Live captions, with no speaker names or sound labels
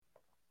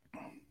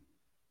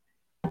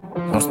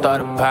Gonna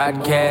start a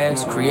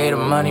podcast, create a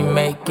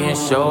money-making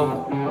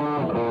show.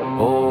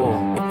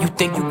 Oh, if you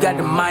think you got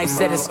the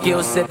mindset and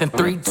skill set, then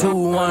 3, 2,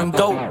 1,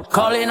 go.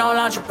 Call in all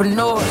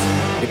entrepreneurs.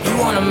 If you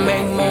wanna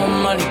make more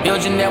money,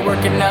 build your network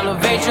and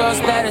elevate your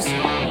status.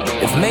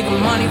 If making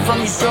money from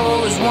your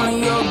show is one of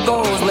your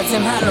goals, let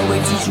Tim Holloway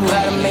teach you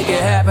how to make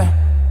it happen.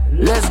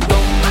 Let's go.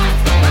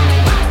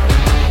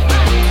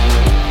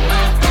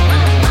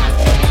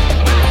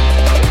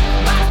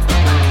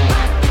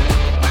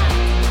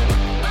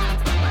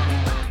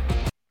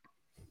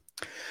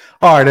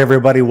 All right,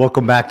 everybody,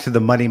 welcome back to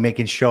the Money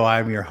Making Show.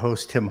 I'm your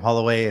host, Tim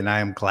Holloway, and I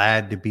am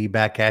glad to be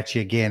back at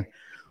you again.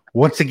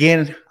 Once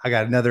again, I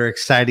got another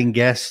exciting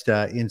guest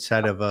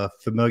inside of a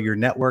familiar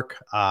network.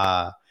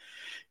 I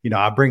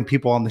bring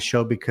people on the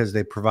show because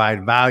they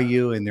provide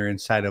value and they're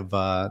inside of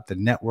the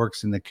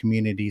networks and the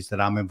communities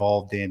that I'm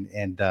involved in.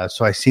 And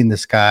so I've seen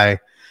this guy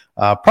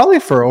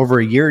probably for over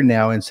a year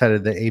now inside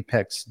of the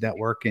Apex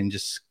network and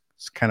just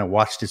kind of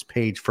watched his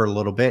page for a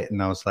little bit.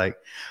 And I was like,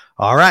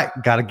 all right,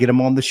 got to get him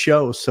on the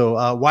show.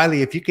 So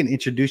Wiley, if you can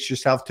introduce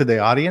yourself to the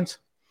audience.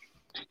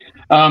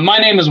 My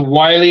name is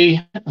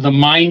Wiley, the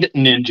Mind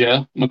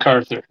Ninja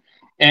MacArthur.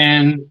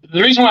 And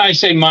the reason why I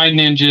say Mind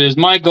Ninja is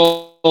my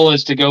goal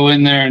is to go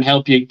in there and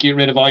help you get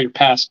rid of all your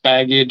past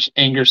baggage,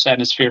 anger,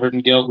 sadness, fear, hurt,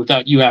 and guilt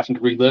without you having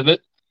to relive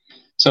it.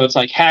 So it's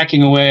like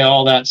hacking away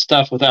all that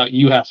stuff without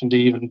you having to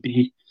even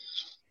be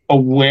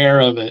aware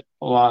of it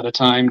a lot of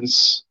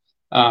times.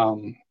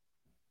 I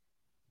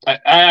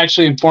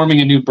actually am forming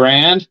a new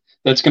brand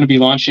that's going to be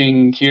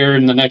launching here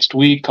in the next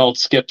week called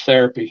Skip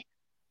Therapy.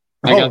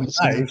 I got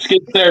nice.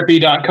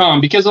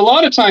 SkipTherapy.com, because a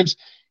lot of times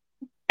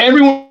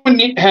everyone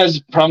has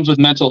problems with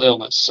mental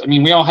illness. I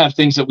mean, we all have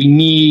things that we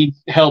need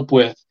help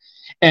with.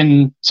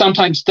 And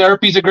sometimes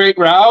therapy is a great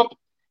route.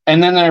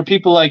 And then there are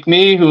people like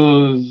me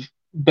who have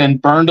been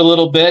burned a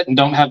little bit and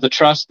don't have the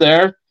trust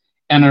there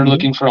and are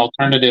looking for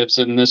alternatives.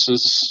 And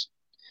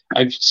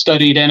I've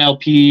studied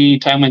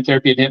NLP, timeline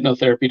therapy, and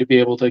hypnotherapy to be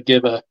able to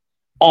give a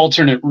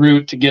alternate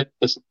route to get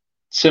this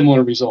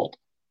similar result.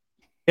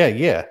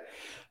 Yeah.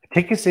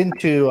 Take us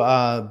into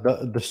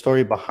the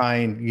story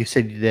behind, you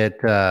said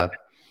that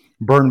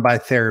burned by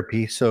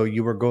therapy. So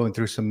you were going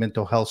through some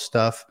mental health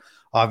stuff,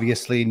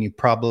 obviously, and you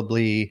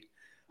probably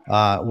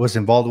was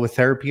involved with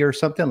therapy or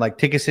something. Like,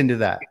 take us into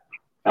that.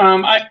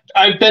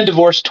 I've been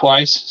divorced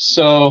twice.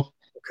 So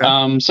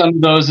okay. Some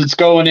of those, it's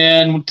going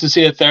in to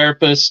see a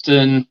therapist.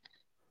 And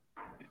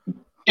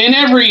in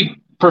every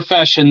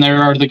profession,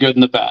 there are the good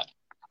and the bad.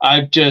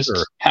 I've just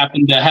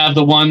happened to have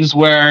the ones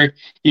where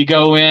you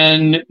go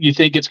in, you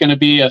think it's going to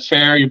be a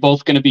fair, you're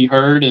both going to be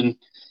heard, and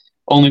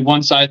only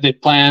one side they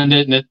planned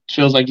it, and it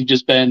feels like you've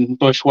just been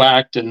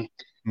bushwhacked. And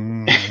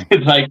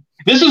it's like,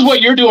 this is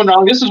what you're doing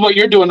wrong. This is what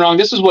you're doing wrong.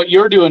 This is what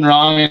you're doing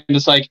wrong. And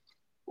it's like,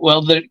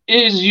 well, there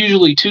is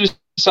usually two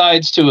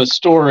sides to a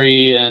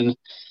story. And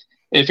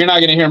if you're not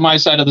going to hear my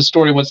side of the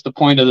story, what's the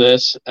point of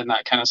this? And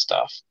that kind of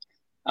stuff.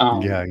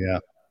 Yeah.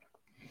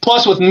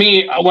 Plus with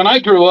me, when I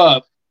grew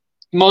up,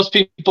 most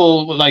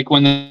people, like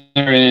when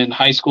they're in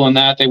high school and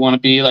that, they want to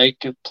be like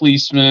a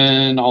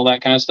policeman, all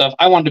that kind of stuff.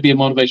 I wanted to be a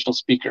motivational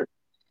speaker.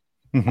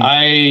 Mm-hmm.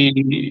 I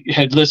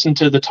had listened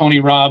to the Tony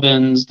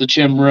Robbins, the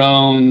Jim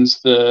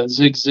Rohns, the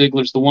Zig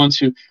Ziglars, the ones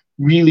who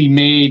really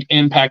made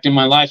impact in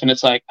my life. And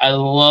it's like, I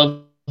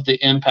love the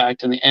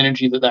impact and the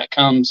energy that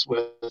comes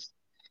with.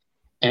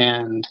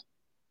 And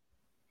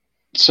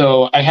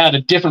so I had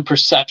a different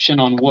perception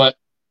on what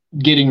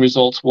getting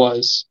results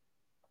was.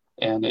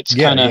 And it's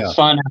kind of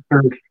fun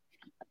after.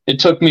 It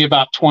took me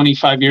about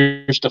 25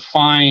 years to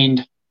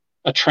find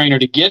a trainer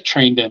to get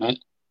trained in it.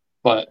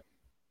 But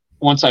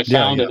once I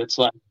found it, it's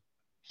like,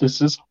 this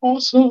is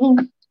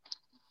awesome.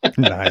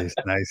 Nice.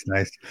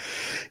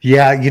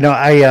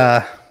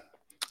 Yeah.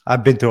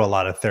 I've been through a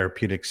lot of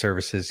therapeutic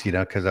services,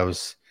 because I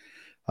was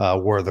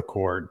wore of the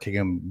court,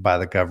 taken by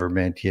the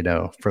government,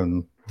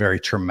 from very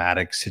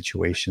traumatic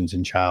situations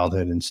in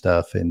childhood and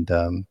stuff. And,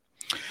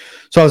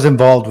 so I was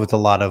involved with a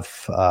lot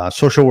of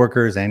social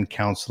workers and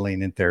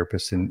counseling and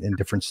therapists and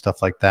different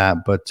stuff like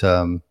that. But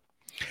so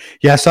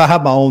I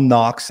have my own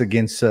knocks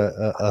against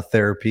a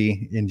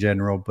therapy in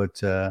general.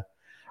 But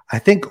I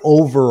think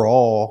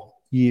overall,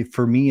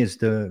 for me, is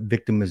the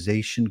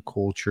victimization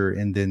culture,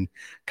 and then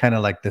kind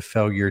of like the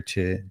failure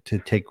to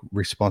take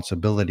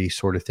responsibility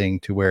sort of thing,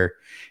 to where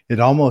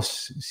it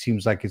almost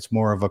seems like it's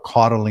more of a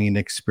coddling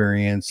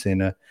experience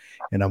and a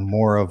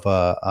more of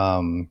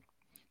a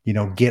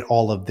get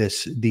all of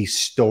these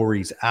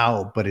stories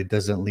out, but it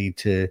doesn't lead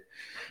to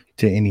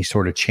any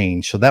sort of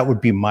change. So that would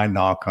be my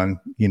knock on,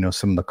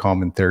 some of the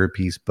common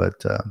therapies,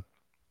 but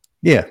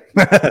yeah.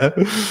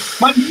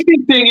 My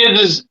big thing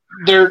is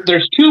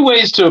there's two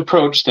ways to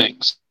approach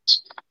things.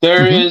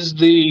 There is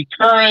the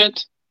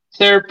current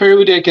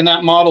therapeutic and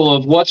that model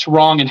of what's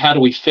wrong and how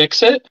do we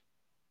fix it.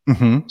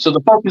 So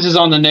the focus is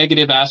on the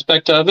negative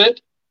aspect of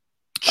it.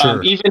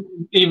 Sure.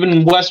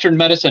 Even Western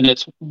medicine,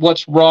 it's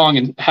what's wrong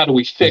and how do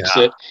we fix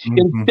it,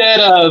 instead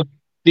of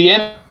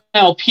the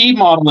NLP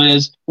model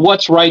is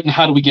what's right and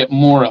how do we get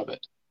more of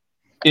it.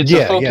 It's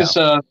a focus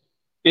of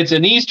It's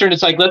an Eastern.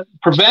 It's like, let's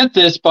prevent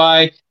this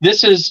by,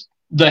 this is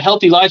the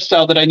healthy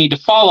lifestyle that I need to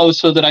follow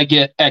so that I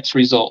get X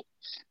result.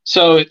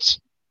 So it's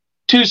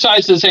two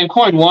sides of the same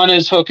coin. One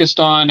is focused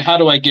on how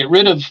do I get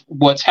rid of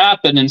what's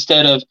happened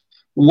instead of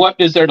what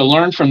is there to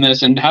learn from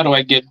this and how do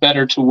I get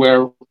better to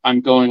where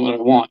I'm going, what I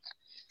want.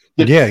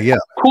 The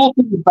cool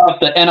thing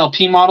about the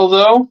NLP model,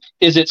 though,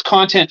 is it's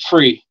content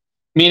free,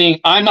 meaning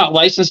I'm not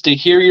licensed to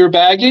hear your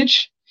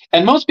baggage,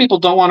 and most people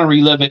don't want to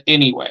relive it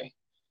anyway.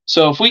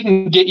 So if we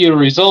can get you a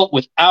result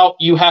without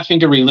you having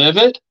to relive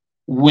it,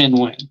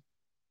 win-win.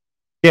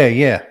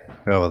 Yeah.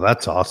 Oh,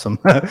 that's awesome.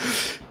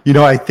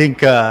 I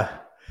think I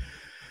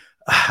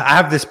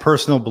have this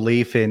personal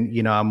belief,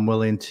 and I'm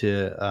willing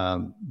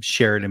to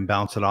share it and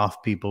bounce it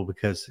off people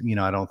because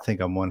I don't think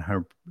I'm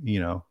 100.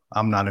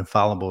 I'm not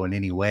infallible in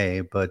any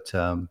way, but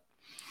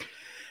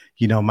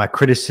my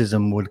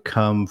criticism would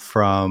come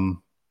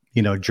from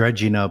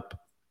dredging up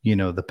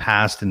the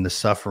past and the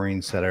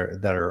sufferings that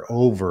are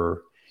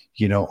over,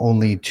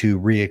 only to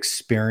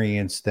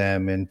re-experience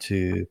them and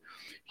to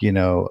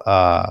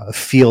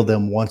feel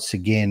them once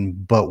again,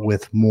 but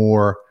with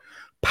more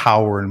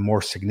power and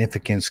more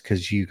significance,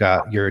 because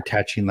you're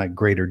attaching like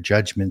greater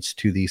judgments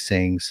to these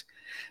things,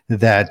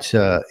 that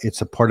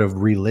it's a part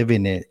of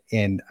reliving it.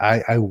 And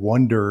I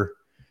wonder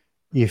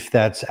if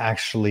that's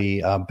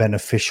actually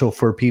beneficial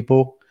for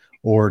people,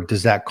 or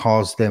does that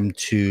cause them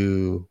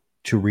to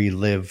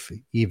relive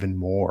even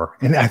more?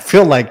 And I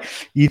feel like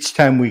each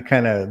time we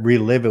kind of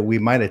relive it, we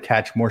might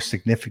attach more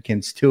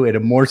significance to it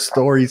and more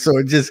stories, so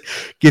it just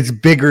gets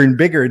bigger and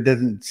bigger. It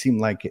doesn't seem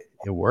like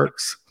it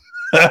works.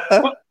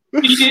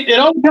 It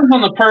all depends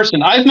on the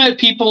person. I've met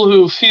people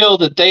who feel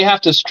that they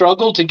have to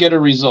struggle to get a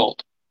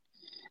result.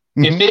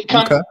 If it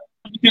comes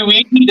too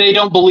easy, they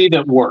don't believe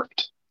it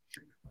worked.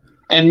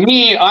 And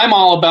me, I'm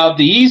all about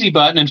the easy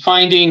button and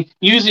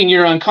using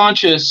your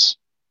unconscious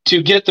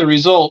to get the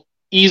result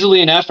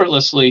easily and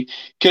effortlessly.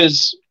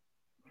 Because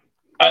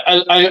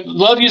I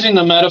love using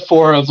the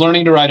metaphor of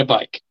learning to ride a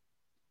bike.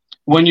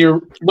 When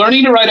you're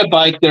learning to ride a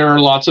bike, there are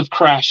lots of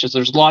crashes.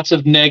 There's lots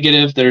of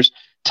negative. There's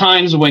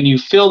times when you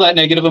feel that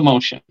negative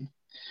emotion.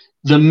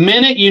 The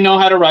minute you know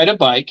how to ride a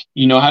bike,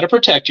 you know how to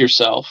protect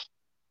yourself,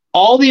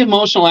 all the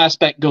emotional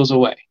aspect goes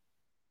away.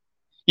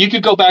 You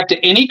could go back to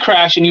any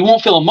crash and you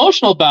won't feel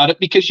emotional about it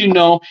because you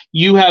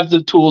have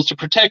the tools to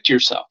protect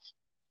yourself.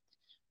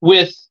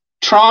 With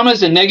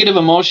traumas and negative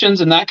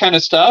emotions and that kind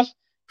of stuff,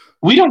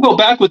 we don't go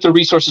back with the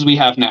resources we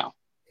have now.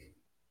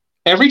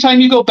 Every time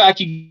you go back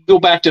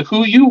to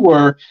who you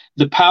were,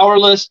 the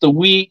powerless, the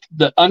weak,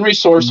 the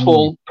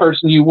unresourceful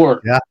person you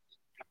were. Yeah.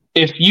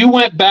 If you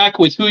went back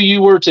with who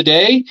you were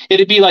today,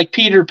 it'd be like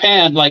Peter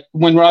Pan, like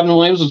when Robin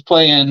Williams was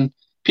playing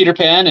Peter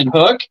Pan and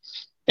Hook.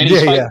 And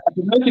he's fighting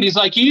Hook, and he's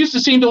like, you used to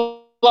seem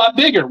a lot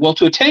bigger. Well,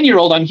 to a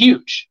 10-year-old, I'm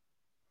huge.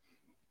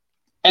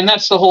 And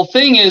that's the whole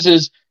thing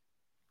is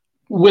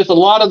with a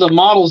lot of the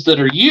models that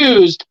are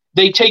used,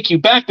 they take you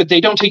back, but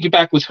they don't take you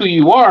back with who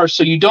you are.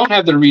 So you don't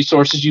have the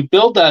resources. You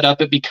build that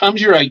up. It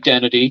becomes your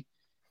identity.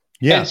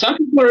 Yeah. And some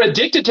people are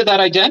addicted to that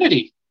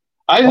identity.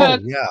 I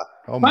have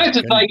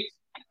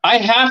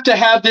to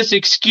have this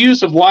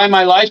excuse of why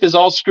my life is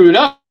all screwed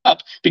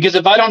up, because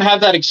if I don't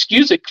have that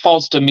excuse, it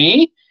falls to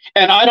me.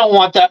 And I don't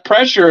want that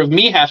pressure of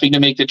me having to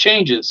make the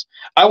changes.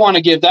 I want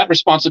to give that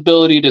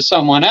responsibility to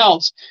someone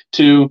else,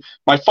 to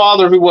my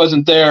father who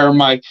wasn't there, or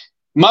my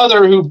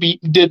mother who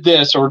did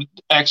this, or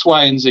X,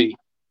 Y, and Z.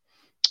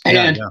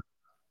 And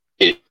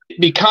it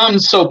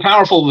becomes so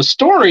powerful of a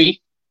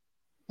story,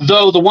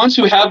 though the ones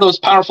who have those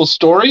powerful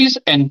stories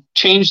and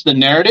change the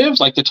narrative,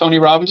 like the Tony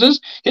Robbinses,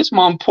 his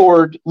mom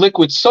poured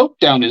liquid soap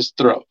down his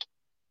throat.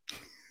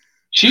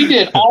 She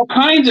did all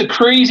kinds of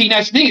crazy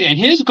nasty things. And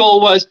his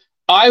goal was,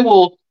 I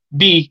will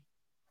be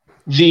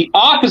the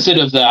opposite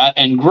of that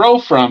and grow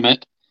from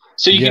it.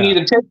 So you can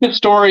either take the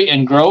story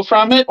and grow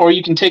from it, or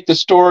you can take the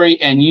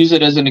story and use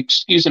it as an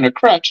excuse and a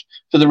crutch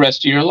for the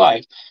rest of your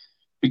life.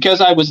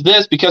 Because I was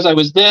this,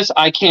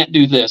 I can't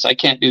do this. I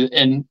can't do it.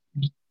 And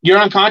your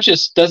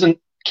unconscious doesn't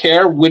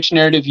care which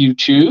narrative you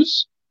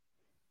choose.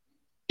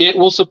 It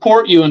will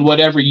support you in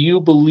whatever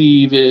you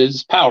believe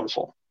is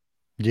powerful.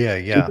 Yeah.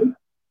 The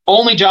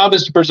only job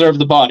is to preserve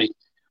the body.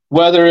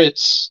 Whether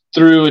it's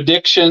through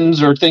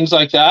addictions or things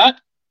like that,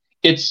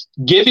 it's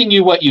giving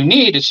you what you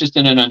need. It's just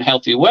in an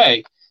unhealthy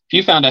way. If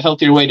you found a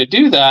healthier way to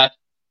do that,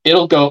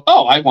 it'll go,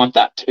 oh, I want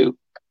that too.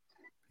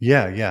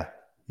 Yeah,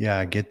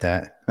 I get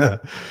that.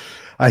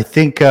 I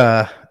think,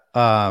 well,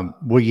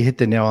 you hit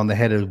the nail on the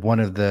head. Of one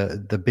of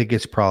the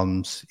biggest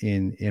problems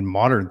in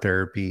modern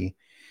therapy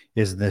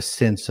is this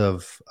sense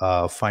of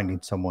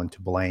finding someone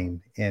to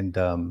blame. And,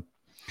 and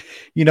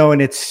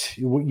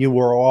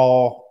we're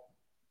all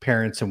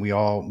parents and we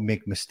all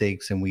make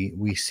mistakes, and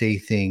we say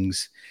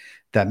things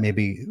that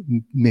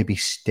maybe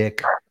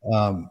stick,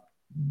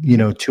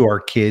 to our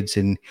kids,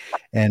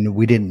 and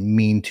we didn't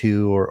mean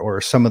to,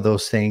 or some of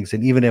those things.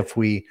 And even if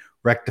we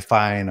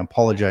rectify and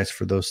apologize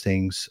for those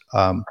things,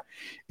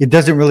 it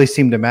doesn't really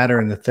seem to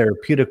matter in the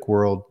therapeutic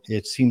world.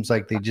 It seems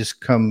like they just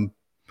come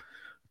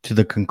to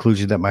the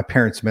conclusion that my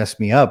parents messed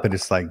me up, and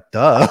it's like,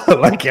 duh,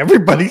 like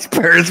everybody's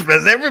parents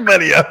mess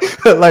everybody up.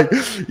 Like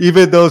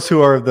even those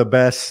who are the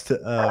best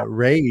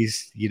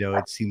raised,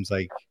 it seems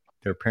like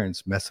their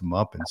parents mess them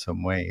up in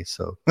some way.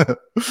 So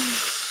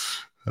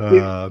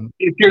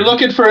if you're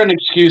looking for an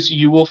excuse,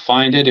 you will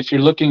find it. If you're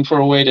looking for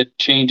a way to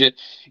change it,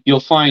 you'll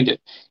find it.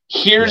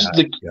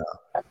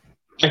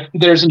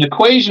 There's an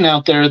equation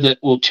out there that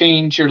will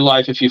change your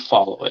life if you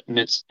follow it, and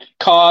it's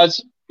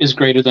cause is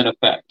greater than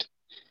effect.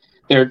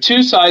 There are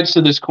two sides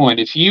to this coin.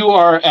 If you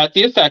are at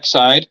the effect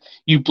side,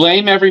 you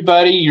blame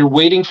everybody, you're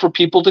waiting for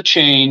people to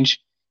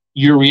change,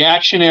 you're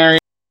reactionary.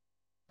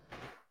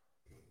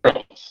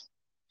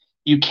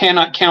 You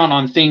cannot count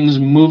on things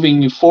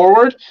moving you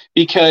forward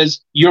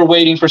because you're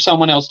waiting for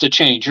someone else to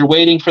change. You're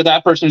waiting for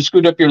that person who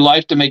screwed up your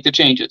life to make the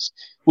changes,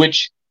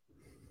 which,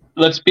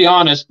 let's be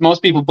honest,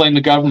 most people blame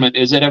the government.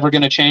 Is it ever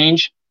going to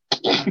change?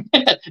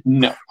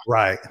 No.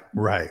 Right.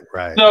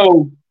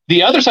 So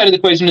the other side of the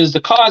equation is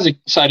the cause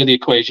side of the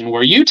equation,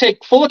 where you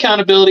take full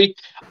accountability.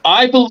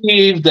 I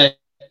believe that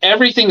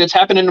everything that's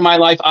happened in my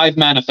life, I've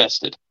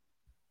manifested.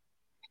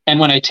 And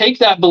when I take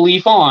that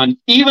belief on,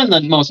 even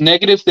the most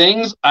negative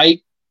things,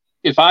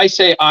 if I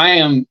say I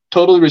am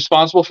totally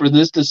responsible for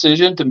this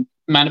decision to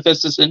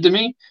manifest this into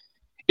me,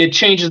 it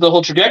changes the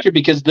whole trajectory,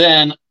 because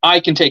then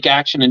I can take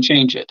action and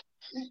change it.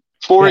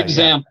 For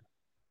example,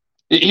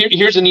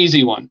 here's an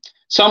easy one.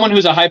 Someone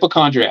who's a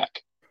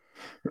hypochondriac.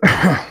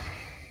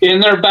 In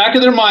their back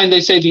of their mind,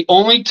 they say the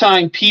only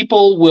time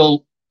people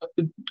will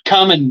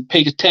come and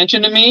pay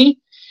attention to me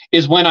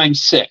is when I'm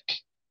sick.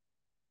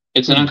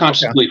 It's an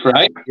unconscious belief,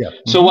 right? Yeah.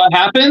 So what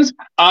happens?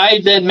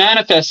 I then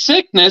manifest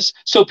sickness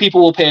so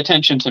people will pay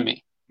attention to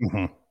me.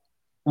 Mm-hmm.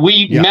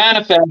 We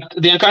manifest,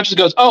 the unconscious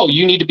goes, oh,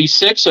 you need to be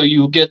sick so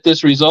you get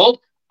this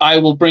result. I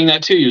will bring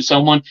that to you.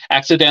 Someone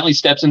accidentally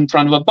steps in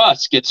front of a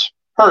bus, gets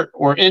hurt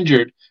or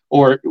injured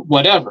or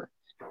whatever.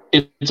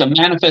 It's a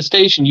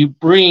manifestation. You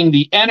bring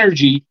the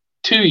energy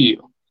to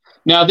you.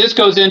 Now, this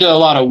goes into a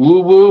lot of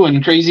woo-woo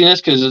and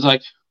craziness, because it's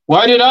like,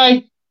 how did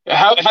I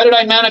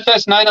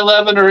manifest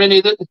 9/11 or any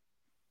of that?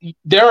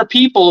 There are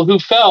people who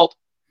felt,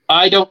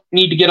 I don't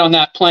need to get on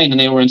that plane, and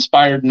they were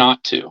inspired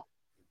not to.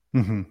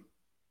 Mm-hmm.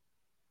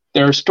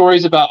 There are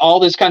stories about all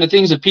this kind of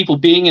things of people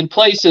being in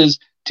places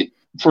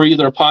for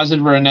either a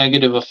positive or a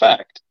negative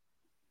effect.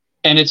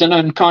 And it's an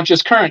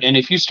unconscious current. And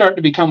if you start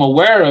to become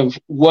aware of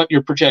what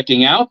you're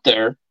projecting out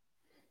there,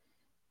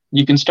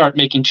 you can start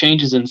making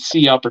changes and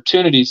see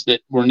opportunities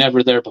that were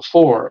never there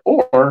before.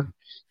 Or,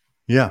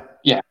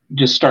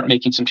 just start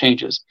making some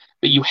changes.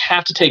 But you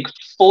have to take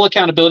full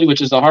accountability,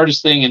 which is the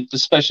hardest thing, and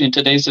especially in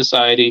today's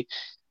society,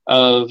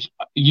 of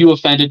you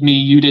offended me,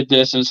 you did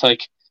this. And it's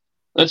like,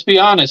 let's be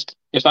honest.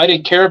 If I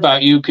didn't care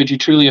about you, could you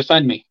truly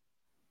offend me?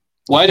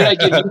 Why did I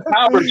give you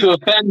power to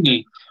offend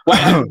me?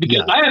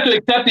 Because I have to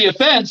accept the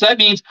offense. That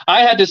means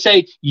I had to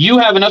say, you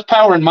have enough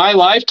power in my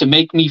life to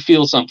make me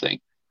feel something.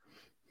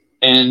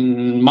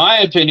 And my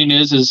opinion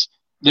is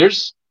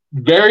there's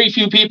very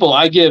few people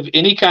I give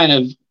any kind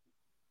of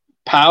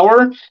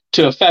power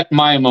to affect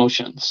my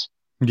emotions.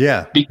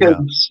 Yeah.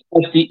 Because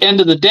at the end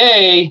of the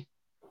day,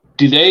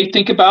 do they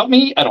think about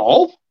me at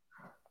all?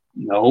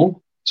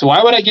 No. So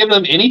why would I give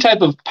them any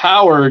type of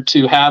power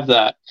to have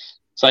that?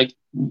 It's like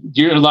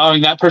you're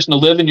allowing that person to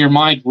live in your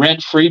mind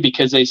rent-free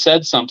because they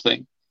said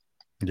something.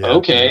 Yeah,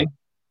 okay. Yeah.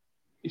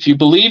 If you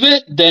believe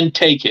it, then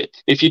take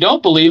it. If you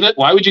don't believe it,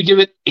 why would you give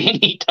it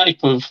any type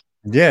of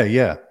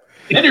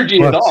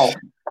energy at all?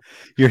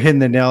 You're hitting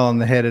the nail on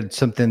the head. It's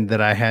something that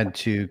I had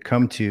to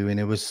come to, and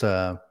it was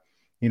a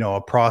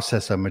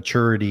process of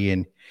maturity,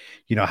 and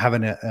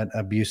having an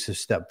abusive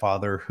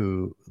stepfather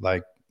who,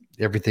 like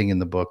everything in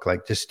the book,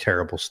 like just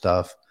terrible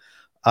stuff.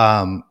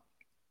 Going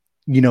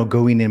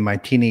in my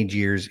teenage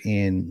years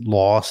in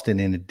lost and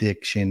in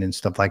addiction and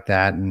stuff like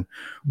that, and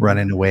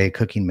running away,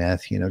 cooking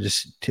meth,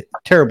 just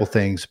terrible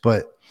things.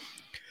 But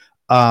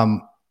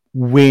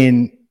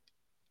when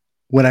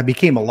I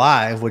became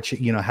alive, which,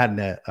 had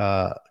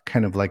a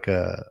kind of like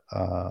a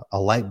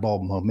light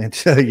bulb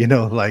moment, and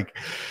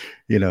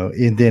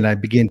then I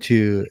began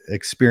to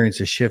experience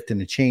a shift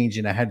and a change,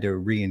 and I had to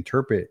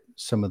reinterpret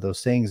some of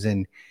those things.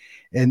 And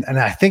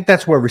I think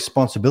that's where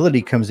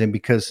responsibility comes in,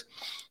 because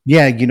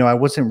I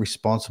wasn't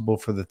responsible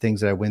for the things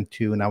that I went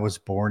to, and I was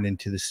born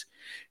into this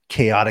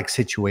chaotic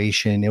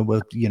situation. It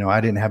was,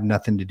 I didn't have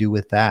nothing to do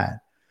with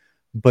that.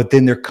 But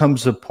then there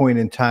comes a point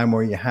in time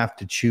where you have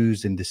to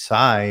choose and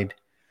decide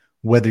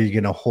whether you're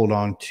going to hold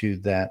on to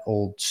that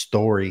old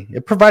story.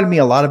 It provided me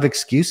a lot of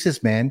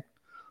excuses, man.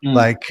 Mm-hmm.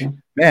 Like,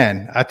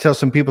 man, I tell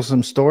some people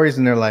some stories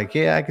and they're like,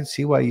 yeah, I can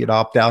see why you'd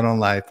opt out on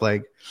life.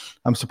 Like,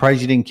 I'm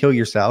surprised you didn't kill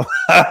yourself.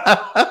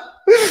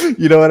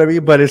 You know what I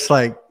mean? But it's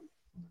like,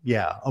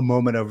 a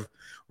moment of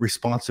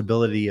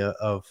responsibility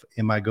of,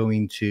 am I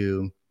going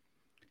to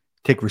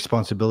take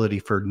responsibility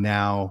for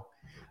now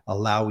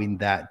allowing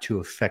that to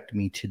affect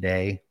me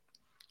today?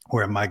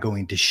 Or am I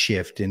going to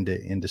shift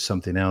into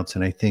something else?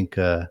 And I think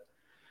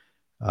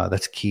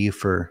that's key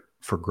for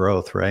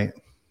growth, right?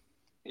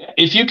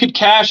 If you could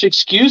cash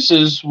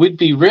excuses, we'd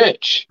be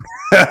rich.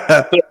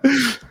 but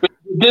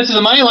this is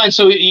the money line.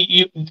 So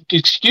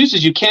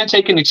excuses, you can't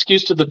take an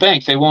excuse to the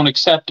bank. They won't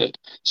accept it.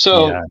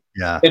 So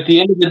at the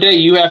end of the day,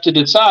 you have to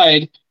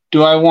decide,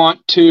 do I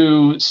want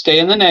to stay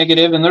in the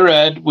negative, in the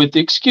red with the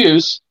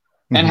excuse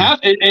and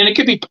it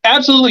could be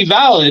absolutely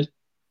valid.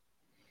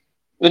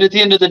 But at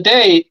the end of the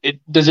day,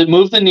 does it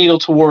move the needle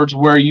towards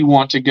where you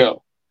want to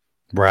go?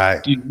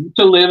 Right. Do you need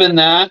to live in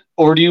that,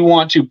 or do you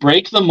want to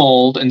break the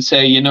mold and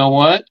say, you know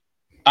what,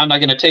 I'm not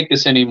going to take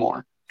this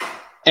anymore?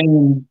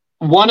 And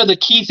one of the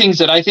key things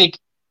that I think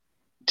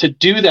to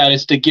do that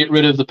is to get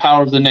rid of the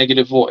power of the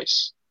negative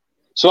voice.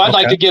 So I'd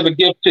like to give a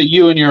gift to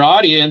you and your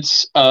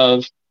audience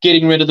of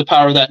getting rid of the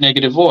power of that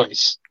negative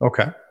voice.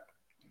 Okay.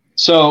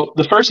 So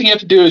the first thing you have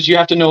to do is you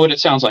have to know what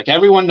it sounds like.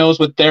 Everyone knows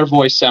what their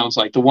voice sounds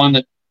like. The one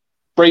that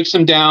breaks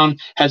them down,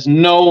 has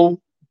no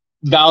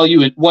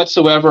value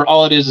whatsoever.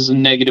 All it is a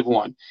negative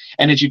one.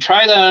 And as you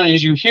try that on,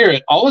 as you hear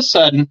it, all of a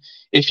sudden,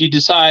 if you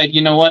decide,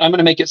 you know what, I'm going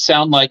to make it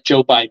sound like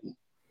Joe Biden.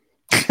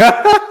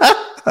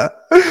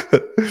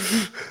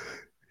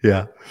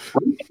 Yeah.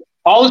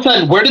 All of a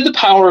sudden, where did the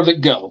power of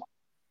it go?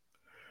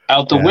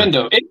 Out the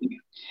window.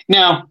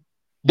 Now,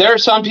 there are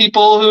some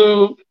people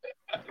who,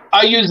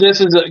 I use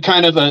this as a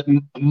kind of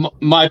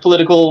my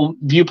political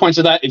viewpoints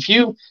of that. If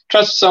you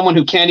trust someone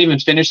who can't even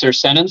finish their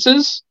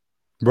sentences,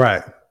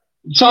 right,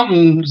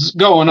 something's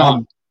going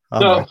on.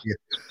 So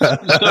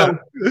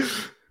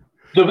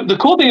the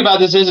cool thing about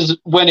this is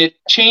when I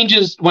change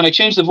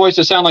the voice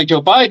to sound like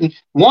Joe Biden,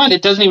 one,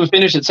 it doesn't even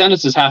finish its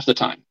sentences half the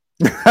time.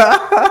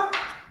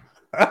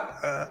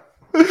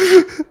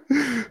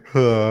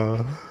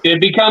 It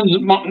becomes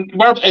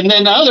more, and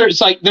then the other, it's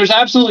like there's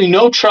absolutely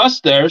no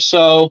trust there.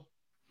 So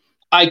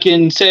I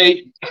can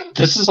say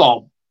this is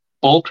all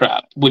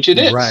bullcrap, which it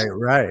is.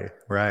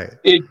 Right.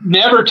 It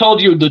never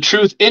told you the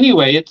truth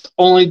anyway. It's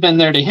only been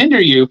there to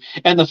hinder you.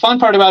 And the fun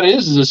part about it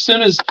is as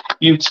soon as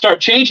you start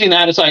changing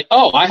that, it's like,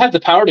 oh, I have the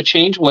power to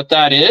change what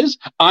that is.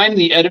 I'm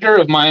the editor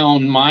of my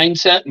own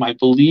mindset, my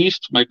beliefs,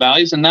 my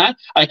values, and that.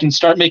 I can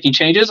start making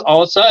changes.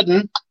 All of a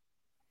sudden,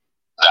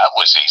 that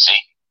was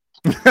easy.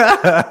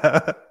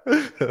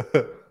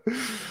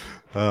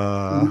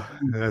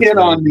 Get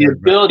on the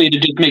ability to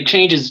just make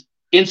changes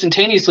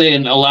instantaneously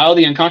and allow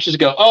the unconscious to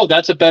go, oh,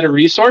 that's a better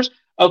resource.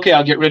 Okay,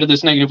 I'll get rid of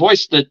this negative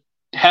voice that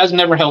has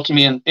never helped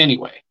me in any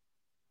way.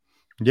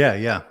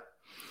 Yeah.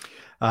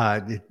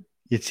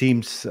 It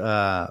seems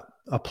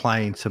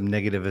applying some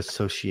negative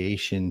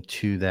association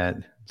to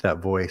that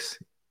voice.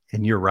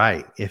 And you're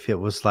right. If it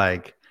was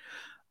like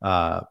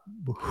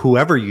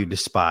whoever you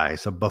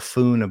despise, a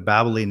buffoon, a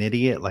babbling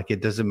idiot, like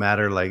it doesn't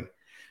matter like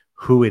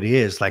who it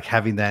is, like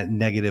having that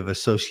negative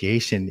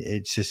association,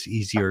 it's just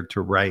easier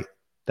to write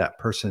that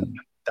person,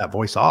 that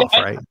voice off,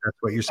 right? That's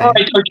what you're saying. All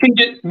right, or change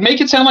it, make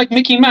it sound like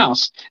Mickey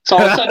Mouse. It's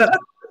all of a sudden,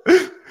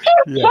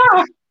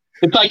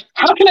 it's like,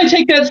 how can I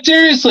take that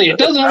seriously? It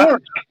doesn't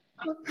work.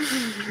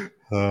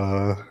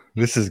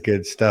 This is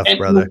good stuff,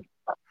 brother.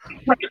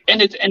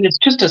 And it's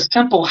just a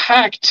simple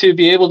hack to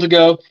be able to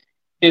go,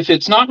 if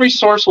it's not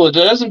resourceful, it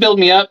doesn't build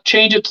me up,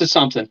 change it to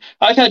something.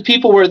 I've had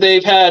people where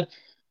they've had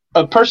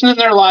a person in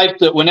their life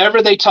that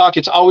whenever they talk,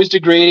 it's always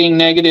degrading,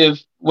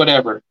 negative,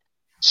 whatever.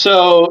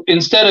 So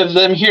instead of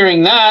them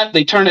hearing that,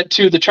 they turn it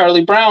to the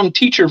Charlie Brown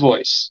teacher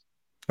voice.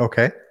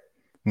 Okay.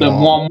 The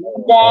wah,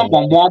 wah,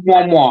 wah, wah,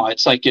 wah, wah.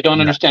 It's like you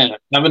don't understand it.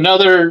 I have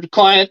another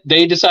client,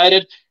 they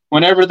decided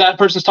whenever that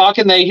person's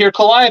talking, they hear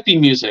Calliope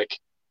music.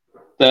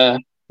 The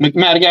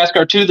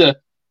Madagascar 2, the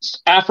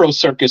Afro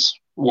Circus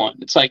one.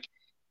 It's like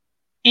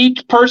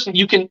each person,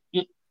 you can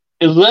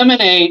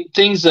eliminate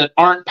things that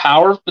aren't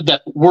powerful,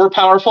 that were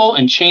powerful,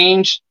 and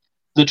change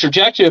the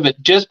trajectory of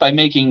it just by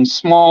making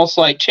small,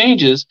 slight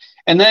changes.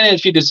 And then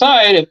if you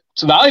decide if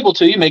it's valuable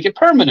to you, make it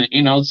permanent.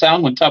 You know, the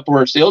sound when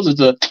Tupperware seals is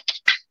to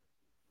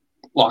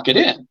lock it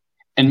in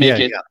and make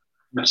it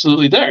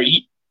absolutely there.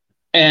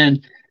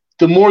 And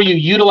the more you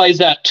utilize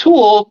that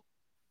tool,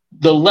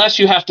 the less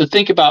you have to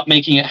think about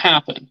making it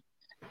happen.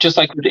 Just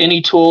like with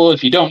any tool,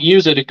 if you don't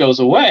use it, it goes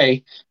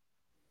away.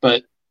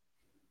 But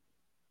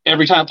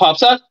every time it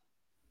pops up,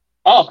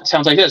 oh, it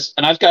sounds like this.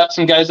 And I've got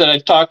some guys that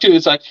I've talked to.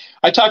 It's like,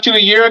 I talked to a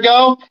year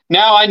ago.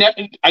 Now I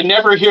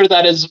never hear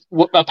that as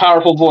a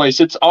powerful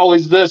voice. It's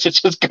always this. It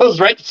just goes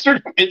right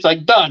through. It's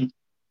like done.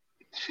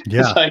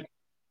 Yeah. It's like,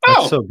 oh.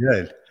 That's so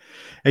good.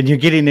 And you're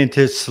getting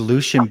into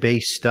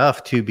solution-based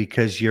stuff too,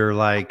 because you're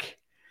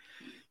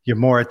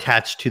more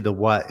attached to the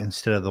what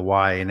instead of the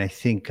why. And I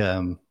think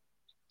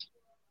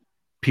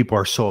people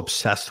are so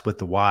obsessed with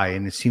the why.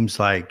 And it seems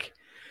like,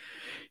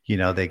 you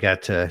know, they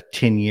got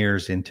 10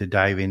 years into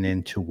diving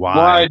into why.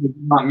 Why does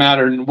not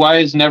matter?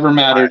 Why has never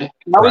mattered.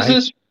 How is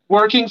this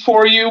working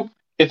for you?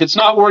 If it's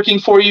not working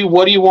for you,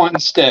 what do you want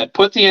instead?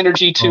 Put the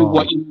energy to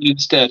what you need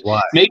instead.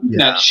 Why? Making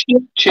that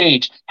shift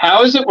change.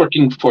 How is it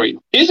working for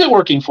you? Is it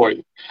working for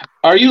you?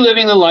 Are you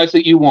living the life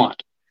that you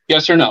want?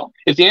 Yes or no?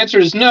 If the answer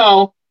is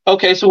no,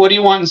 okay, so what do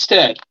you want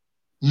instead?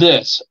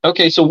 This.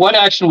 Okay, so what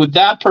action would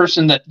that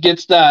person that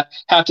gets that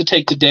have to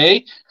take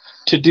today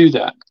to do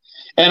that?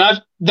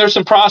 And there's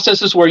some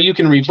processes where you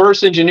can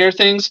reverse engineer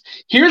things.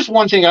 Here's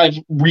one thing I've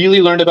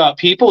really learned about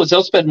people is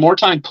they'll spend more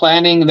time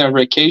planning their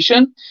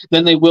vacation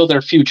than they will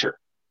their future.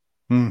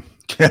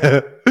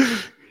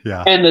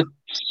 Yeah. And the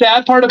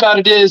sad part about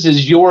it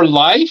is your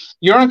life,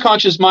 your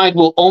unconscious mind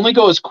will only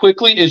go as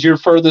quickly as your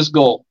furthest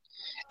goal.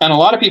 And a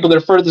lot of people, their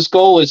furthest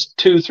goal is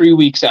 2-3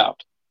 weeks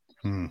out.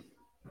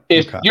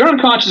 If your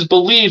unconscious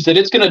believes that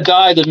it's going to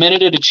die the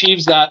minute it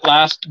achieves that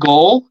last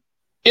goal,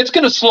 it's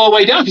going to slow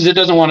way down because it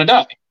doesn't want to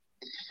die.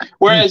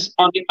 Whereas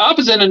on the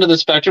opposite end of the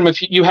spectrum,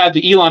 if you have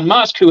the Elon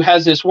Musk who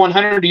has this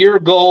 100-year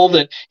goal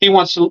that he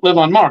wants to live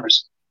on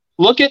Mars,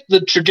 look at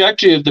the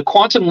trajectory of the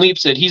quantum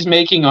leaps that he's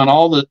making on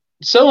all the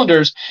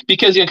cylinders,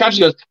 because the unconscious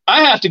goes,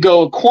 I have to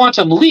go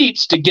quantum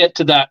leaps to get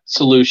to that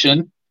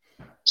solution.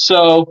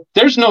 So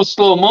there's no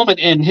slow moment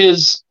in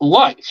his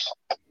life.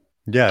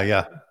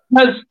 Yeah.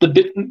 Because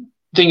the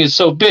thing is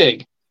so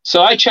big.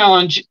 So I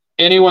challenge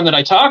anyone that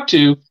I talk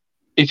to,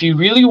 if you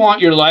really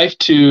want your life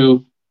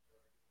to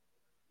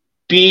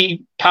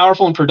be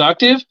powerful and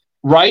productive,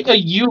 write a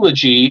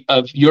eulogy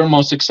of your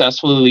most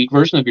successful elite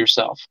version of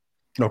yourself.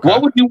 Okay.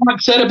 What would you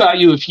want said about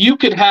you if you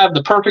could have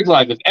the perfect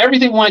life? If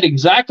everything went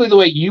exactly the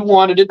way you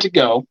wanted it to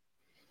go,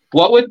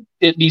 what would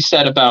it be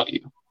said about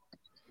you?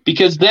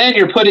 Because then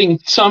you're putting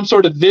some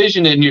sort of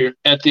vision in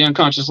at the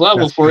unconscious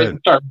level for it to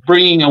start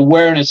bringing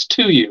awareness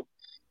to you.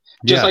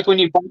 Just like when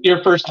you bought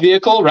your first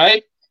vehicle,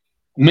 right?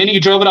 The minute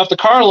you drove it off the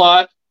car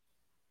lot,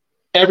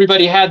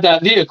 everybody had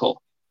that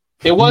vehicle.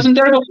 It wasn't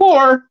there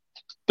before,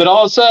 but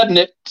all of a sudden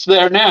it's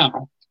there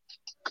now.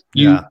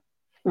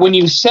 When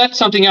you set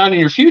something out in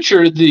your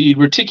future, the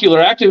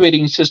reticular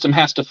activating system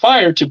has to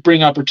fire to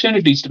bring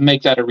opportunities to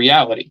make that a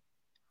reality.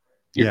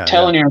 You're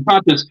telling your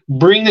unconscious,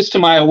 bring this to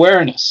my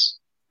awareness.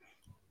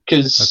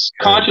 Because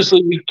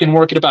consciously we can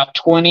work at about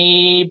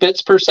 20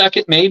 bits per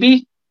second,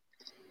 maybe.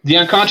 The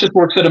unconscious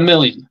works at 1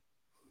 million.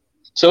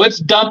 So it's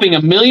dumping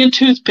 1 million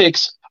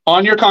toothpicks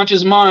on your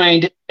conscious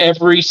mind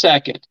every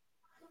second.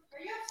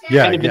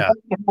 And if it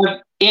doesn't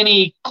have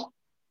any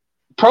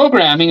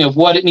programming of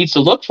what it needs to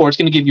look for, it's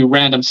going to give you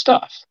random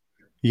stuff.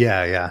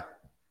 Yeah.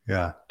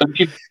 But if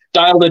you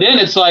dialed it in,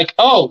 it's like,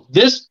 oh,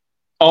 this,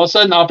 all of a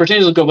sudden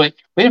opportunities will go, wait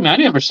a minute, I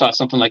never saw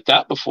something like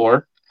that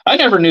before. I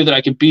never knew that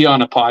I could be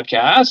on a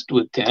podcast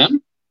with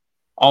Tim.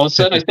 All of a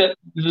sudden I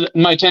set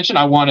my attention,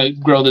 I want to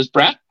grow this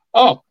brand.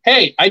 Oh,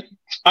 hey,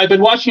 I've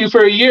been watching you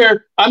for a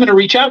year. I'm going to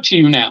reach out to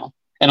you now.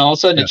 And all of a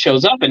sudden it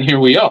shows up and here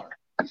we are.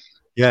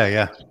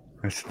 Yeah.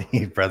 That's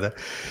neat, brother.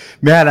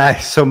 Man,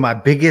 so my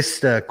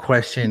biggest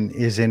question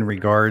is in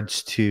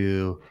regards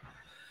to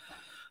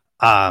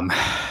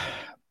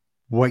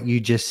what you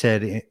just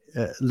said.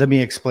 Let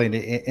me explain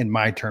it in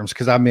my terms,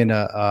 because I'm in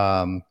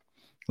a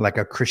like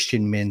a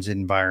Christian men's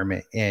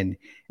environment, and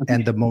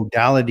the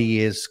modality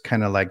is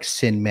kind of like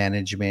sin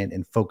management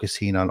and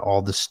focusing on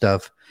all the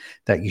stuff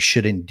that you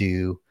shouldn't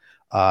do.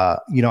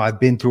 I've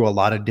been through a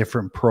lot of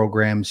different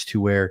programs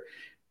to where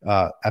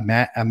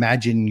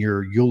imagine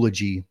your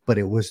eulogy, but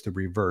it was the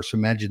reverse.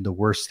 Imagine the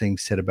worst thing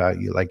said about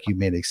you, like you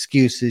made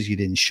excuses, you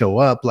didn't show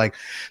up,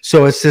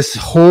 so it's this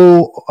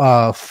whole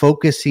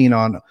focusing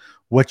on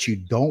what you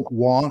don't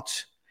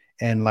want,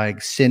 and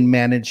like sin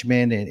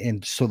management,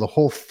 and so the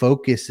whole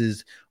focus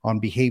is on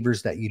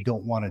behaviors that you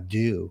don't want to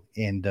do.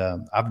 And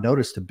I've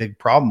noticed a big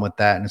problem with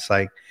that, and it's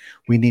like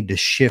we need to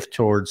shift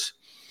towards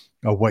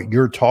what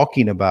you're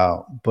talking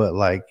about, but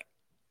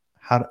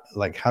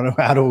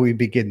how do we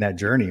begin that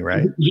journey,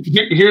 right?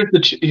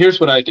 Here's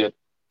what I did.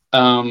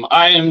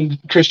 I am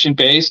Christian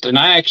based, and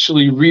I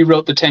actually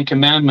rewrote the 10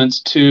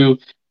 Commandments to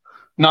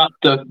not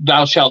the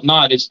thou shalt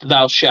not, it's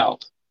thou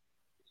shalt.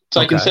 It's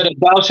like instead of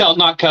thou shalt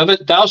not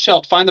covet, thou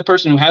shalt find the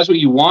person who has what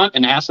you want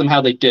and ask them how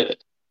they did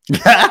it.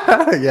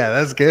 Yeah,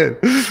 that's good.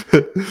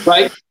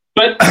 Right?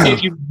 But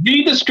if you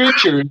read the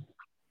scripture,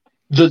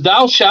 the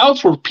thou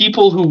shalts were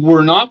people who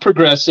were not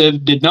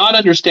progressive, did not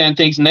understand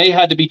things, and they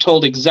had to be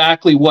told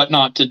exactly what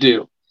not to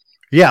do.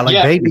 Yeah,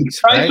 like babies.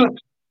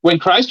 When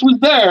Christ was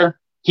there,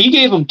 he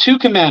gave them 2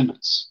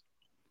 commandments.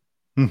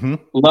 Mm-hmm.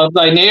 Love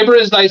thy neighbor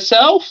as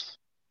thyself,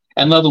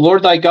 and love the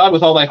Lord thy God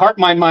with all thy heart,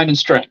 mind, mind, and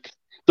strength.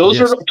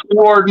 Those are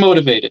toward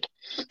motivated.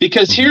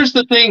 Because here's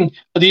the thing,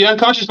 the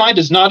unconscious mind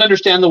does not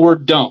understand the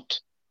word don't.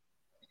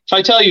 So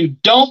I tell you,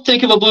 don't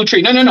think of a blue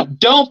tree. No,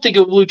 don't think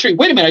of a blue tree.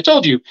 Wait a minute, I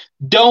told you,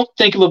 don't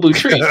think of a blue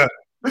tree.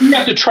 You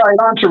have to try it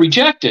on to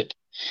reject it.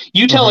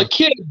 You tell a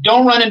kid,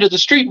 don't run into the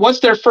street. What's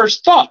their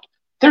first thought?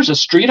 There's a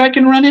street I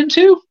can run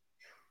into?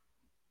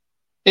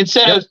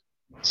 Instead of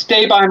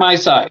stay by my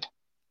side.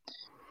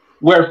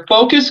 Where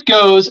focus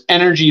goes,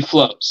 energy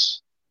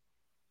flows.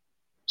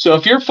 So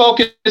if you're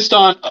focused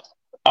on,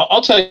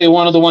 I'll tell you,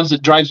 one of the ones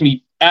that drives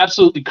me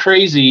absolutely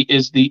crazy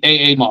is the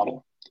AA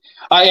model.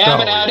 I am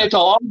an addict.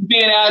 I'll always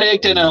be an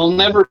addict, and I'll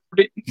never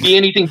be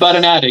anything but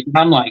an addict. And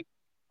I'm like,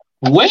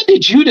 when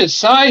did you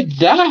decide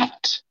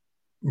that?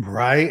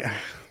 Right.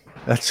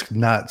 That's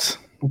nuts.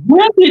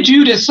 When did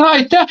you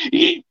decide that?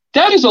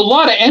 That is a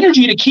lot of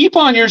energy to keep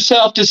on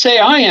yourself to say,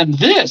 I am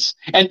this.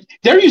 And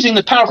they're using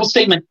the powerful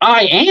statement,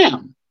 I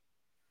am.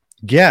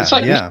 Yeah. It's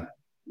like,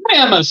 I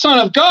am a son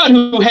of God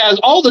who has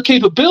all the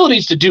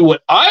capabilities to do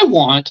what I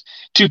want,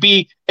 to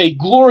be a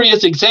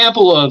glorious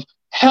example of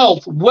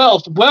health,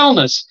 wealth,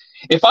 wellness.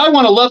 If I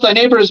want to love thy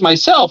neighbor as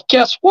myself,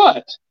 guess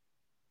what?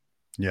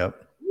 Yep.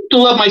 To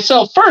love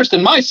myself first,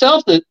 and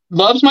myself that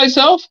loves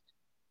myself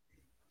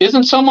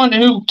isn't someone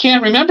who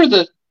can't remember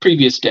the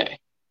previous day.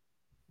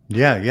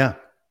 Yeah.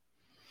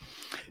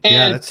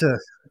 And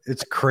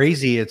it's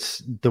crazy. It's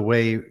the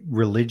way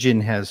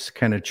religion has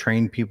kind of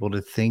trained people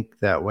to think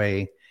that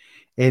way.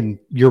 And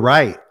you're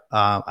right.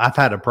 I've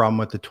had a problem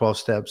with the 12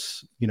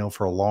 steps,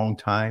 for a long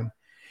time.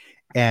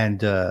 And,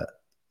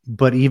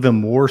 but even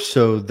more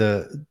so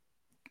the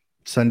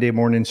Sunday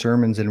morning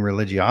sermons and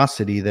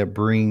religiosity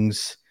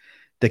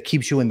that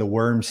keeps you in the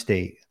worm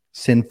state,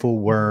 sinful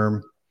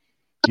worm.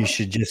 You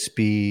should just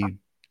be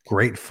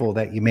grateful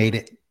that you made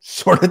it,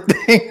 sort of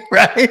thing,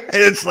 right?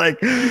 It's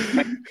like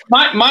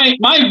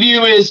my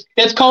view is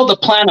it's called the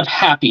plan of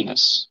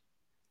happiness.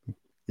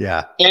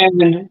 Yeah.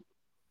 And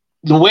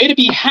the way to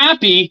be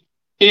happy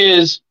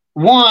is,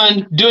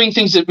 one, doing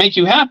things that make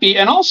you happy,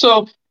 and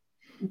also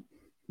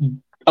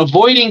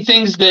avoiding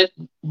things that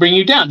bring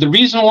you down. The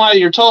reason why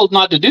you're told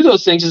not to do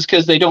those things is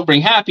because they don't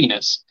bring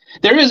happiness.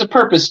 There is a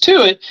purpose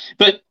to it,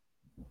 but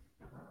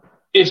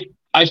if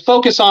I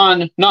focus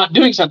on not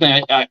doing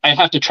something, I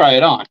have to try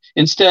it on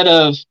instead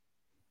of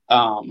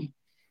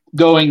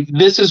going,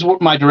 this is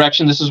my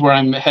direction, this is where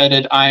I'm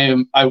headed, I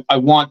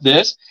want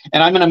this,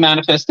 and I'm going to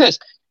manifest this.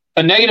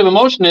 A negative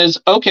emotion is,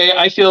 okay,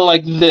 I feel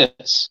like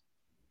this.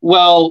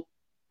 Well,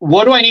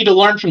 what do I need to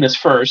learn from this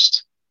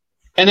first?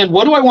 And then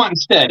what do I want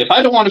instead?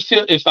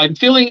 If I'm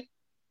feeling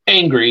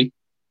angry,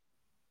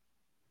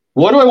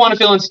 what do I want to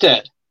feel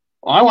instead?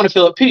 Well, I want to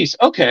feel at peace.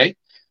 Okay.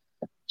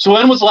 So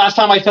when was the last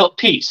time I felt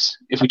peace?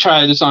 If we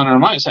try this on our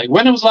mind, it's like,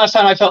 when was the last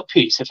time I felt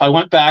peace? If I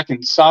went back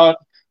and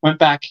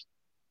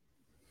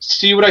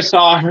see what I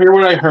saw, hear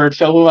what I heard,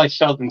 felt what I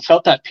felt, and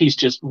felt that peace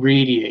just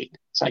radiate.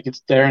 It's like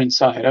it's there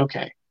inside.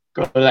 Okay.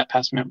 Go to that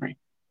past memory.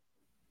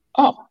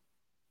 Oh,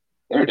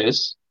 there it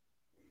is.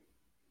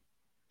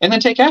 And then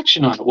take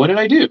action on it. What did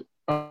I do?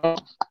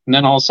 And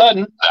then all of a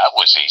sudden, that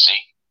was easy.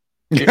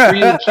 It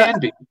really can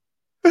be.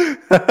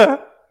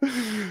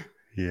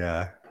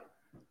 Yeah.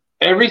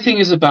 Everything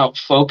is about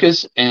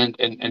focus and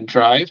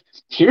drive.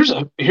 Here's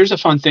a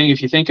fun thing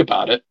if you think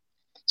about it.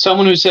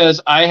 Someone who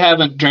says, I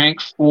haven't drank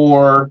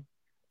for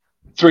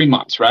 3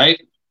 months,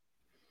 right?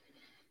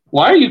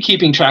 Why are you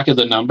keeping track of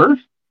the number?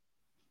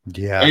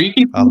 Yeah. Are you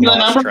keeping the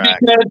number? Track.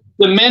 Because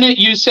the minute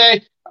you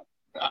say,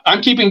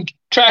 I'm keeping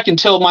track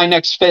until my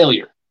next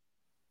failure.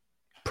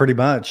 Pretty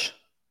much.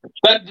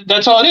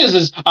 That's all it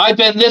is I've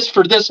been this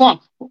for this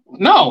long.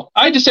 No,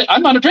 I just said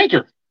I'm not a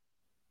drinker.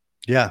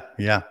 Yeah.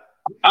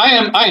 I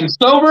am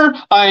sober.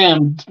 I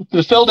am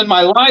fulfilled in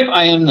my life.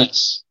 I am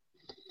this.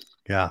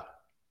 Yeah.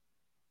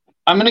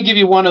 I'm going to give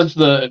you one of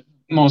the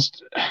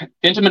most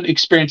intimate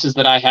experiences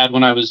that I had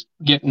when I was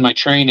getting my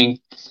training.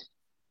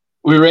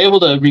 We were able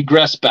to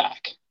regress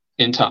back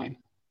in time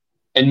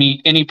and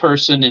meet any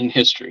person in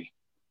history.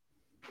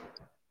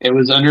 It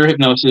was under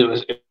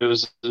hypnosis. It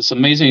was this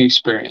amazing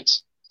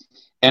experience.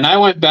 And I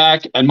went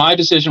back, and my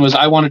decision was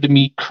I wanted to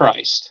meet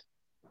Christ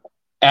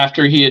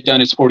after he had done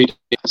his 40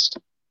 days.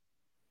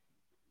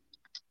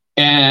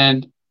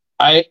 And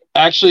I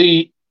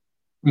actually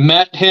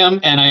met him,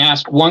 and I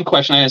asked one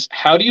question. I asked,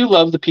 how do you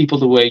love the people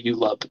the way you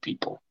love the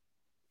people?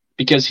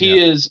 Because he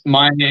is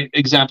my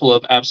example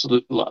of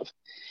absolute love.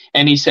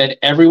 And he said,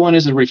 everyone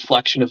is a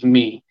reflection of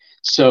me.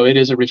 So it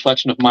is a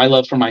reflection of my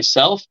love for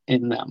myself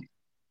in them.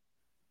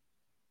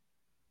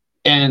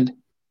 And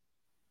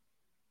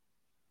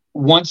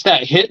once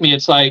that hit me,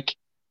 it's like,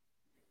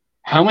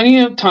 how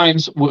many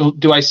times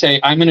do I say,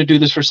 I'm going to do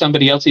this for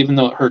somebody else, even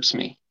though it hurts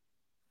me?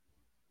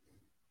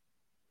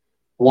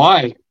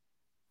 Why?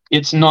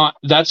 That's not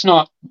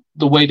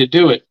the way to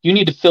do it. You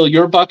need to fill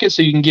your bucket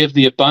so you can give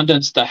the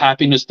abundance, the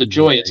happiness, the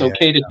joy. It's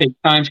okay to take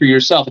time for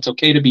yourself. It's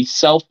okay to be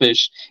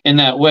selfish in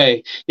that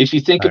way. If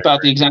you think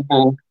about the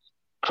example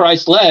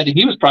Christ led,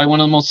 he was probably one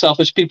of the most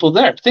selfish people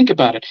there. Think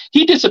about it.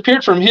 He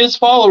disappeared from his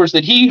followers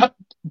that he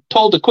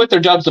told to quit their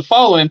jobs to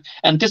follow him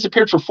and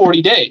disappeared for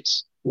 40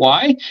 days.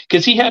 Why?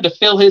 Because he had to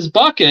fill his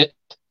bucket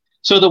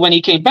so that when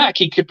he came back,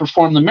 he could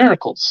perform the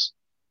miracles.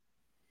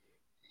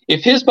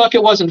 If his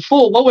bucket wasn't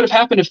full, what would have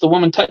happened if the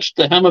woman touched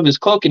the hem of his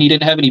cloak and he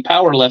didn't have any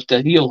power left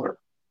to heal her?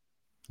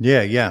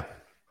 Yeah.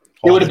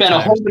 It would have been a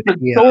whole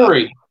different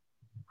story.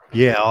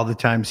 Yeah, all the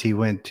times he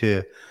went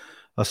to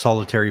a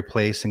solitary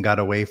place and got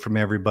away from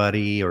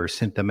everybody, or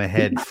sent them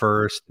ahead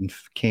first and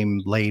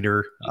came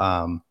later.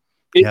 In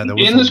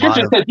the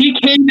scripture, it says he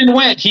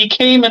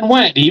came and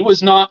went. He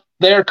was not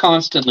there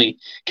constantly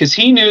because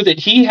he knew that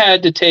he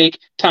had to take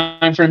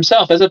time for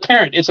himself. As a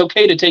parent, it's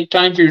okay to take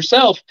time for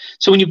yourself.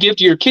 So when you give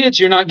to your kids,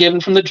 you're not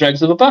giving from the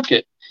dregs of a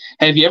bucket.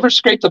 Have you ever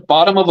scraped the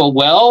bottom of a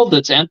well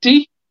that's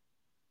empty?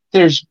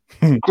 There's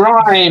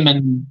grime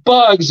and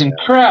bugs and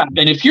crap.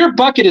 And if your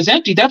bucket is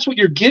empty, that's what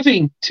you're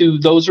giving to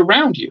those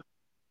around you.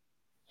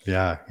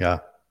 Yeah.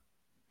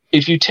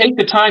 If you take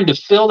the time to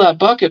fill that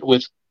bucket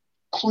with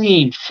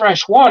clean,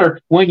 fresh water.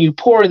 When you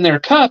pour in their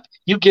cup,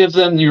 you give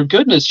them your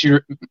goodness,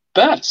 your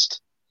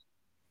best.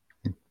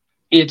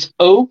 It's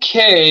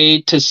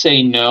okay to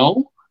say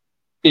no.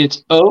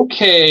 It's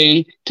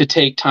okay to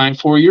take time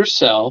for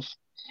yourself.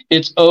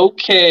 It's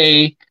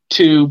okay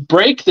to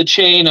break the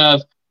chain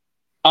of,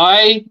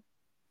 I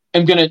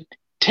am going to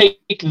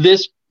take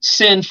this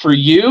sin for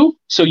you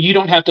so you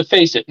don't have to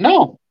face it.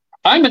 No,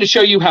 I'm going to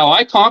show you how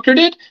I conquered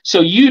it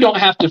so you don't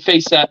have to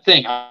face that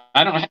thing.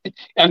 I'm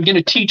going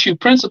to teach you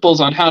principles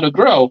on how to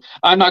grow.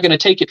 I'm not going to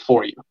take it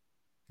for you.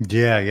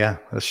 Yeah,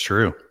 that's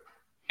true.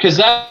 Because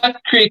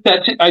that creates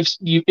that.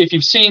 If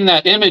you've seen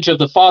that image of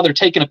the father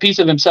taking a piece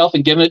of himself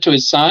and giving it to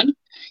his son,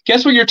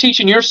 guess what you're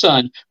teaching your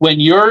son? When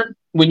you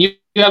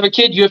have a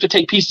kid, you have to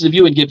take pieces of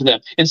you and give to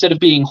them instead of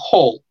being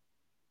whole.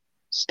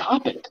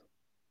 Stop it.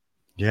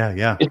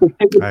 Yeah.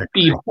 It's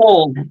be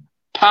whole,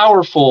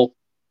 powerful,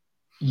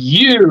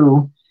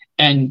 you,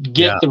 and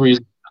get the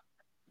result.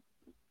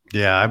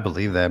 Yeah, I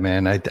believe that,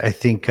 man. I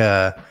think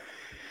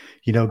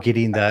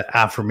getting the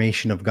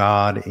affirmation of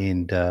God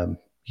and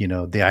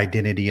the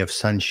identity of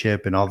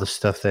sonship and all the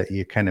stuff that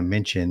you kind of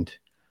mentioned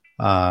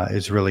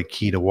is really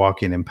key to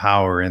walking in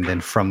power. And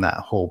then from that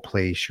whole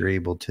place, you're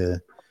able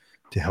to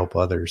help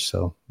others.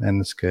 So, man,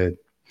 that's good.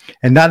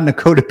 And not in a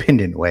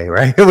codependent way,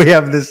 right? We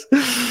have this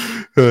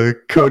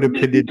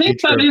codependent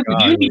nature of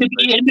God. You need to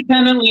be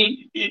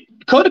independently.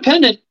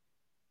 Codependent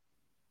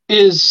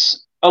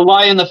is a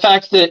lie in the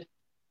fact that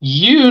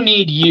you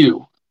need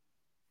you.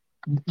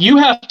 You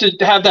have to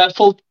have that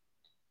full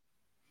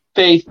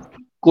faith,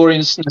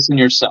 gloriousness in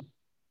yourself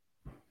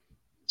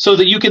so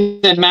that you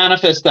can then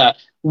manifest that.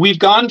 We've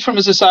gone from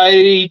a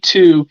society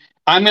to,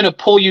 I'm going to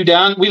pull you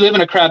down. We live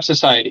in a crab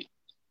society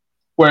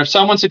where if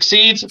someone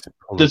succeeds,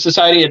 the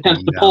society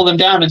attempts to pull them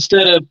down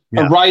instead of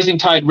a rising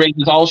tide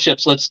raises all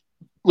ships. Let's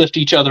lift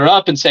each other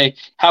up and say,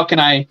 how can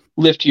I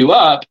lift you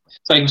up?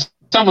 It's like, if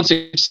someone's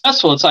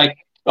successful, it's like,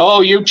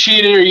 oh, you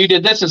cheated or you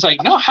did this. It's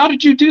like, no, how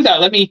did you do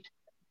that? Let me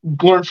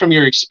learn from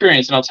your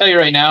experience. And I'll tell you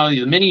right now,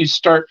 the minute you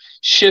start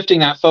shifting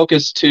that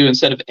focus to,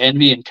 instead of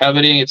envy and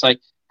coveting, it's like,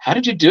 how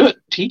did you do it?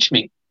 Teach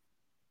me.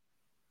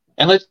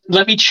 And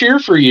let me cheer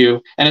for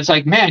you. And it's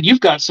like, man, you've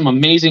got some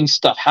amazing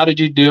stuff. How did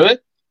you do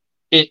it?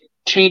 It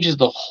changes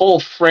the whole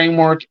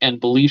framework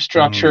and belief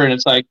structure. Mm-hmm. And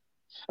it's like,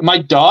 my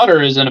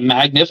daughter is a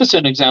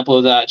magnificent example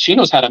of that. She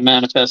knows how to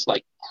manifest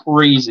like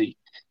crazy.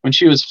 When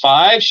she was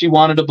 5, she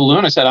wanted a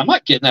balloon. I said, I'm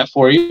not getting that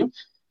for you.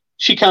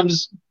 She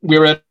comes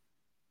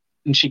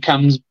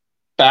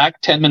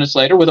back 10 minutes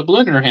later with a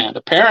balloon in her hand.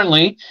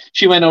 Apparently,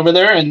 she went over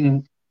there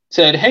and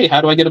said, hey,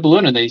 how do I get a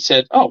balloon? And they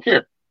said, oh,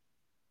 here.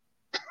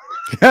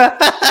 And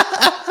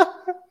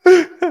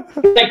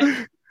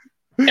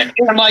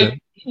I'm like,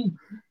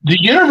 the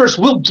universe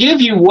will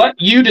give you what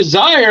you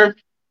desire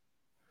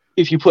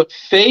if you put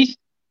faith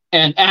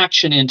and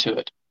action into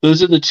it.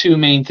 Those are the two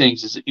main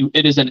things.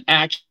 It is an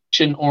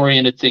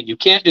action-oriented thing. You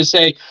can't just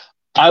say,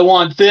 I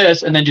want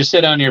this, and then just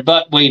sit on your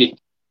butt waiting.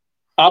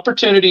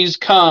 Opportunities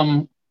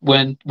come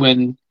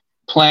when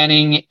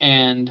planning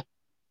and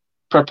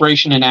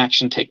preparation and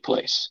action take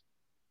place.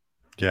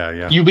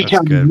 Yeah. You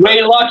become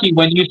way lucky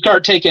when you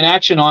start taking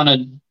action on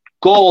a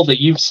goal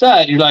that you've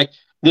set. You're like,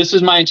 this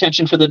is my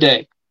intention for the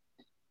day.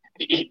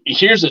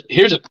 Here's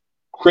a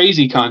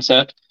crazy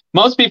concept.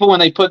 Most people, when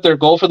they put their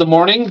goal for the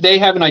morning, they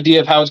have an idea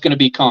of how it's going to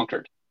be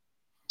conquered.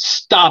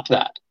 Stop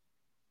that.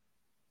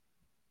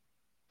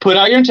 Put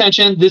out your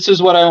intention. This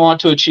is what I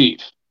want to achieve.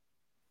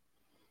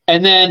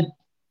 And then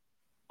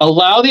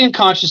allow the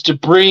unconscious to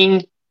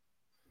bring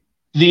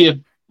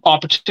the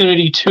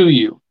opportunity to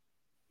you.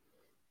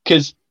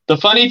 Because the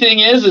funny thing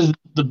is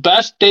the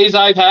best days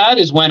I've had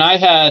is when I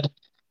had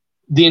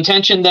the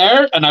intention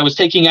there and I was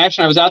taking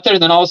action. I was out there,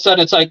 and then all of a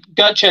sudden it's like,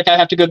 gut check, I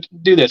have to go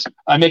do this.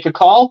 I make a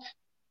call.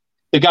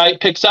 The guy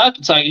picks up.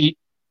 It's like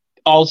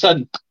all of a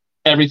sudden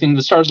everything,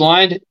 the stars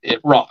aligned, it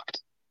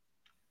rocked.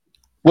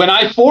 When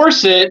I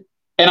force it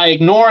and I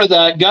ignore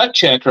that gut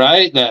check,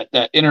 right,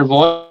 that inner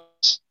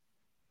voice,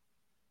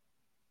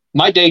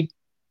 my day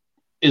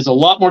is a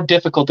lot more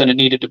difficult than it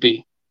needed to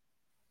be.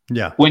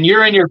 Yeah. When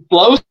you're in your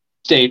flow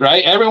state,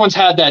 right, everyone's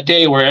had that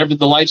day where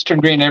the lights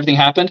turned green and everything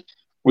happened.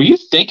 Were you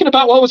thinking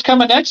about what was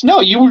coming next?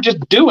 No, you were just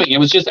doing. It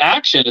was just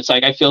action. It's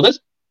like, I feel this,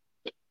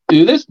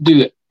 do this,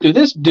 do it, do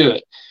this, do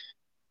it.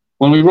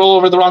 When we roll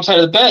over the wrong side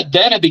of the bed,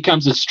 then it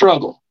becomes a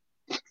struggle.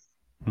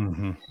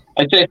 Mm-hmm.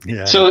 I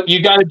say, so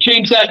you got to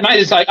change that mind.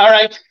 It's like, all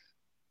right,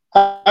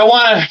 I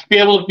want to be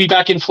able to be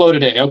back in flow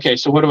today. Okay,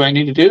 so what do I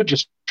need to do?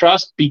 Just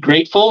trust, be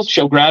grateful,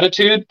 show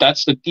gratitude.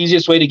 That's the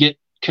easiest way to get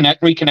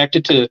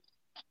reconnected to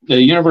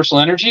the universal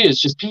energy,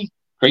 is just be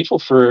grateful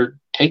for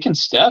taking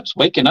steps,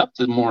 waking up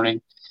in the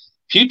morning.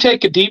 If you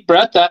take a deep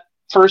breath that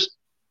first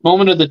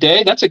moment of the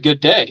day, that's a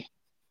good day.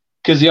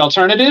 Because the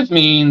alternative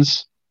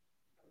means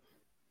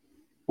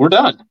we're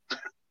done.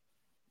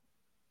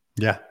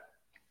 Yeah.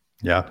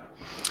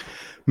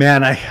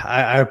 Man,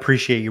 I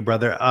appreciate you,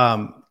 brother.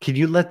 Can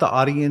you let the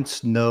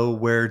audience know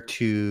where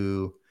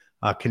to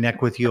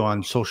connect with you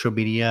on social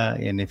media?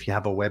 And if you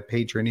have a web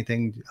page or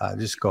anything,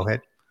 just go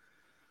ahead.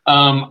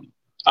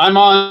 I'm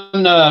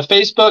on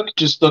Facebook.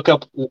 Just look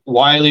up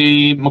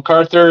Wiley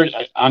MacArthur.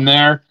 I'm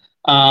there.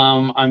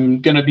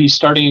 I'm going to be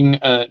starting,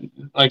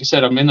 like I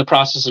said, I'm in the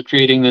process of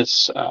creating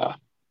this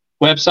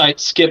website,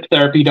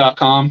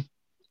 skiptherapy.com.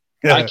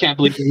 I can't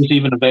believe it was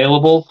even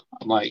available.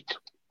 I'm like,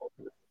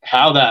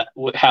 how that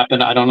would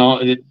happen, I don't know.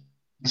 The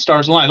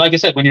stars align. Like I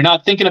said, when you're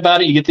not thinking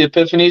about it, you get the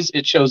epiphanies,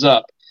 it shows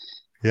up.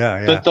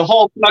 Yeah. But the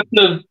whole crux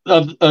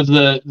of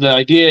the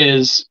idea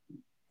is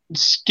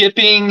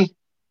skipping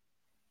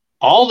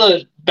all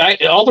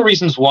the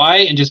reasons why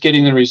and just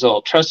getting the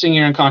result, trusting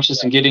your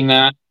unconscious and getting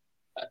that.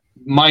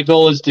 My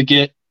goal is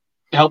to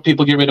help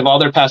people get rid of all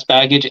their past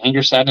baggage,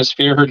 anger, sadness,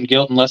 fear, hurt, and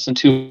guilt in less than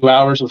 2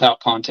 hours without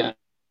content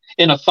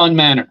in a fun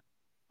manner.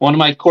 One of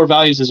my core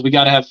values is we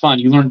got to have fun.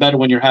 You learn better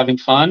when you're having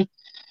fun.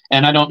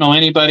 And I don't know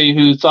anybody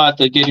who thought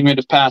that getting rid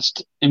of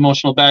past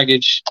emotional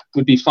baggage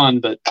would be fun,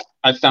 but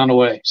I found a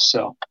way.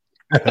 So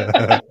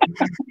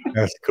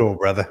that's cool,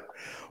 brother.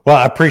 Well,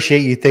 I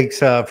appreciate you. Thanks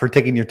for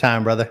taking your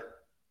time, brother.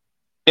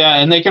 Yeah,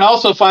 and they can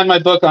also find my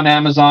book on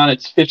Amazon.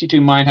 It's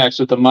 52 Mind Hacks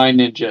with the Mind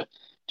Ninja.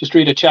 Just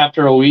read a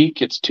chapter a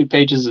week. It's 2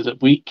 pages a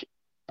week.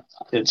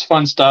 It's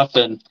fun stuff,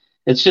 and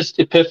it's just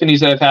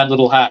epiphanies that I've had,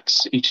 little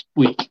hacks each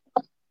week.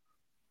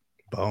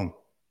 Boom.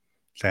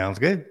 Sounds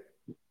good.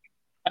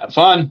 Have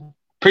fun.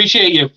 Appreciate you.